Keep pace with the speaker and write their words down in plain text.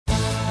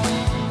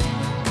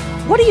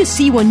What do you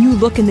see when you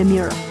look in the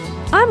mirror?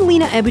 I'm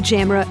Lena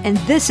Abu-Jamra, and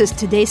this is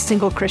Today's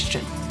Single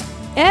Christian.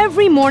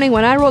 Every morning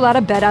when I roll out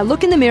of bed, I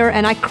look in the mirror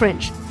and I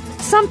cringe.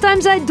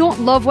 Sometimes I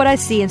don't love what I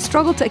see and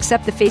struggle to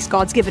accept the face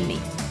God's given me.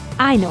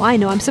 I know,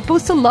 I'm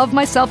supposed to love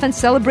myself and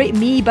celebrate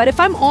me, but if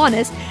I'm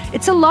honest,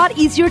 it's a lot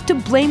easier to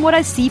blame what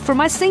I see for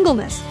my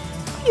singleness.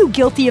 Are you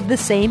guilty of the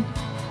same?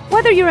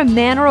 Whether you're a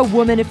man or a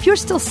woman, if you're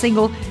still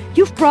single,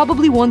 you've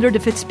probably wondered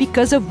if it's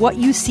because of what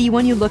you see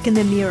when you look in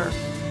the mirror.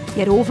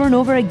 Yet over and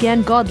over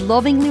again, God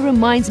lovingly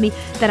reminds me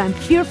that I'm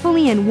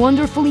fearfully and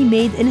wonderfully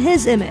made in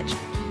His image.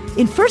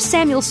 In 1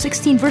 Samuel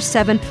 16 verse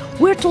 7,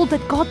 we're told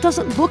that God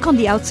doesn't look on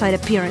the outside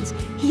appearance.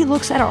 He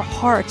looks at our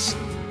hearts.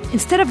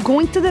 Instead of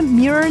going to the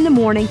mirror in the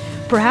morning,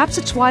 perhaps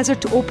it's wiser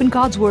to open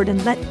God's Word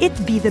and let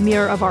it be the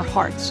mirror of our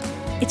hearts.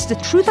 It's the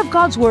truth of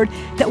God's Word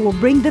that will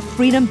bring the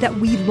freedom that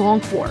we long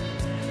for.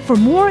 For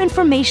more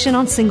information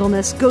on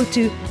singleness, go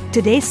to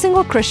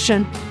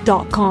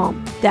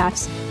todaysinglechristian.com.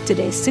 That's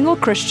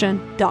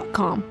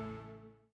todaysinglechristian.com.